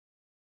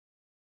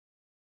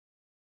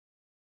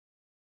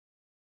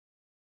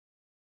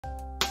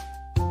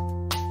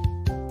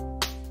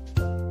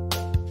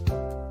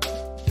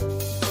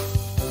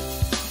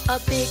A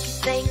big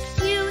thank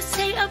you,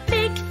 say a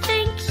big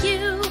thank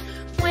you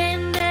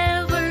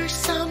whenever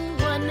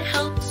someone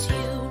helps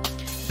you.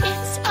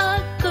 It's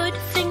a good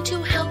thing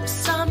to help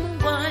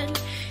someone,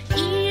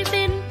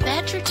 even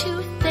better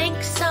to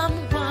thank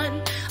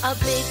someone. A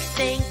big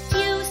thank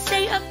you,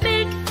 say a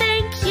big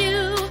thank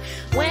you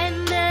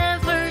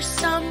whenever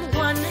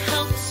someone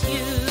helps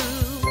you.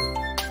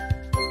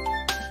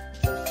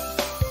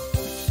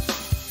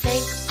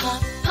 Thank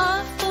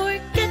Papa for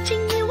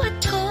getting you a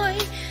toy.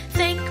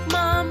 Thank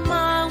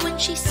Mama when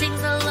she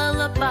sings a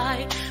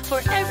lullaby.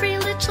 For every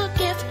little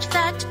gift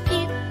that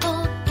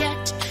people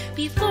get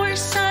before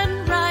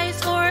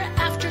sunrise or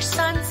after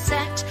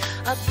sunset.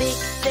 A big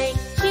thank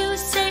you,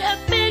 say a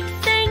big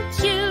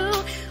thank you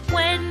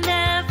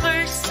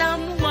whenever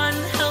someone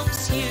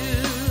helps you.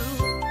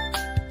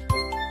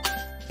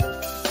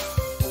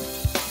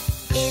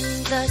 In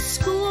the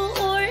school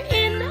or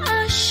in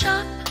a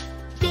shop,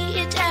 be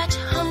it at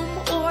home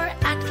or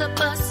at the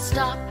bus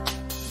stop,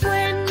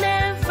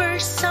 whenever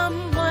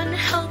someone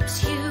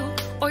helps you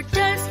or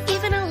does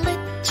even a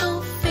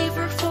little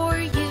favor for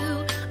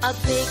you, a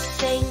big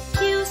thank